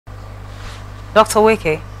Dr.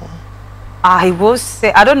 Nweke, I will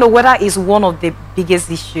say, I don't know whether it's one of the biggest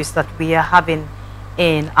issues that we are having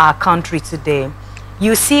in our country today.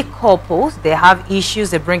 You see couples, they have issues,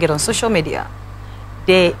 they bring it on social media.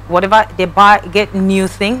 Whatever they buy, get new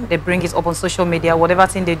thing, they bring it up on social media. Whatever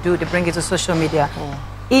thing they do, they bring it to social media.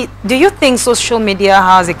 Do you think social media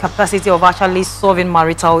has a capacity of actually solving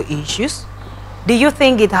marital issues? Do you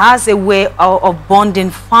think it has a way of bonding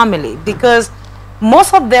family? Because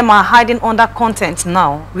most of them are hiding under content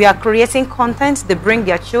now. We are creating content, they bring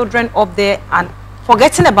their children up there and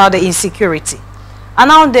forgetting about the insecurity. And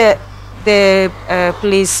now the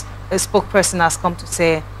police spokesperson has come to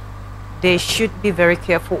say they should be very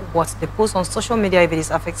careful what they post on social media if it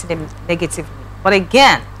is affecting them negatively. But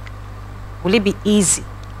again, will it be easy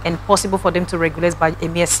and possible for them to regulate by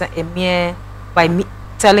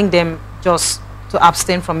telling them just to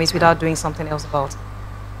abstain from it without doing something else about it?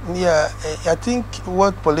 Yeah, I think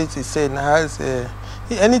what police is saying has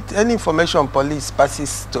any information police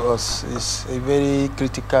passes to us is a very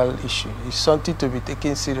critical issue. It's something to be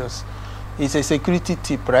taken serious. It's a security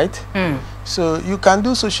tip, right? So you can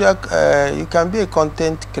do social, you can be a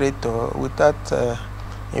content creator without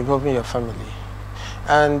involving your family.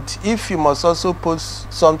 And if you must also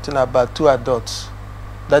post something about two adults,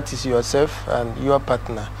 that is yourself and your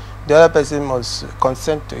partner, the other person must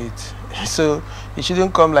consent to it. So it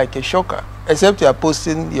shouldn't come like a shocker, except you are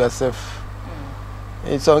posting yourself.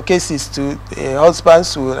 In some cases, too,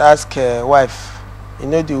 husbands will ask a wife, you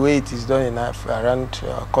know the way it is done in around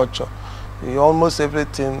culture. Almost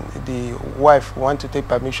everything, the wife wants to take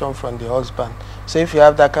permission from the husband. So if you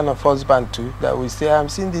have that kind of husband too, that will say, I'm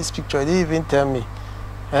seeing this picture, they didn't even tell me.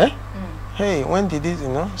 Hey, when did this, you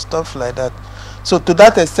know, stuff like that. So to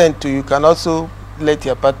that extent too, you can also let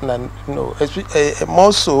your partner know,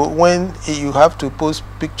 more so when you have to post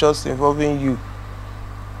pictures involving you,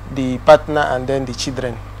 the partner, and then the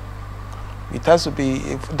children. It has to be,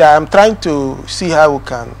 I'm trying to see how we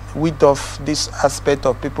can weed off this aspect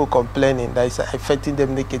of people complaining that is affecting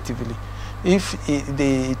them negatively. If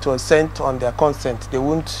it was sent on their consent, they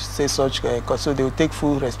won't say such, so they will take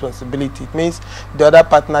full responsibility. It means the other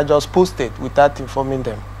partner just posted without informing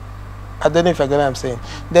them. I don't know if I get what I'm saying.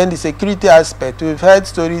 Then the security aspect, we've heard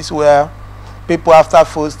stories where people after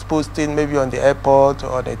posting maybe on the airport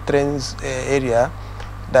or the trains area,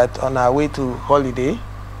 that on our way to holiday,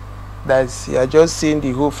 that you are just seeing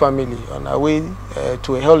the whole family on our way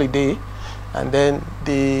to a holiday, and then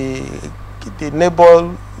the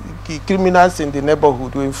criminals in the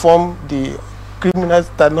neighborhood will inform the criminals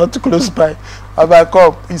that are not close by about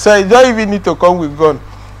come. He said, you don't even need to come with gun.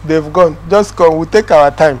 They've gone. Just come. We'll take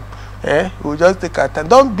our time. We'll just take our time.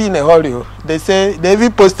 Don't be in a hurry. They say they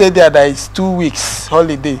even posted there that it's 2 weeks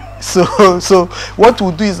holiday. So what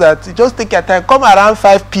we'll do is that you just take your time. Come around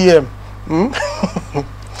 5 p.m.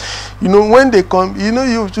 You know, when they come, you know,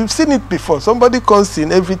 you've seen it before. Somebody comes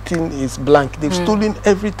in, everything is blank. They've stolen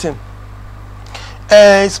everything.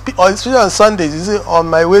 Especially on Sundays, you say, on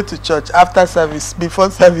my way to church, after service, before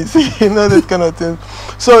service, you know, that kind of thing.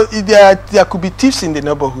 So there could be thieves in the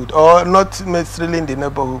neighborhood, or not necessarily in the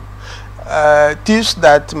neighborhood. Thieves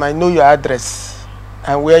that might know your address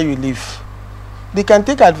and where you live. They can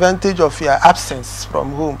take advantage of your absence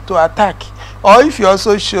from home to attack. Or if you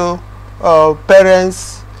also show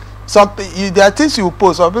parents something, there are things you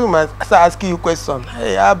post. Some people might start asking you questions.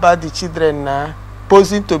 Hey, how about the children now?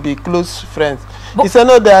 Posing to be close friends. He said,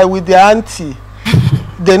 no, they are with their auntie.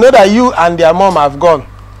 They know that you and their mom have gone.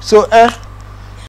 So,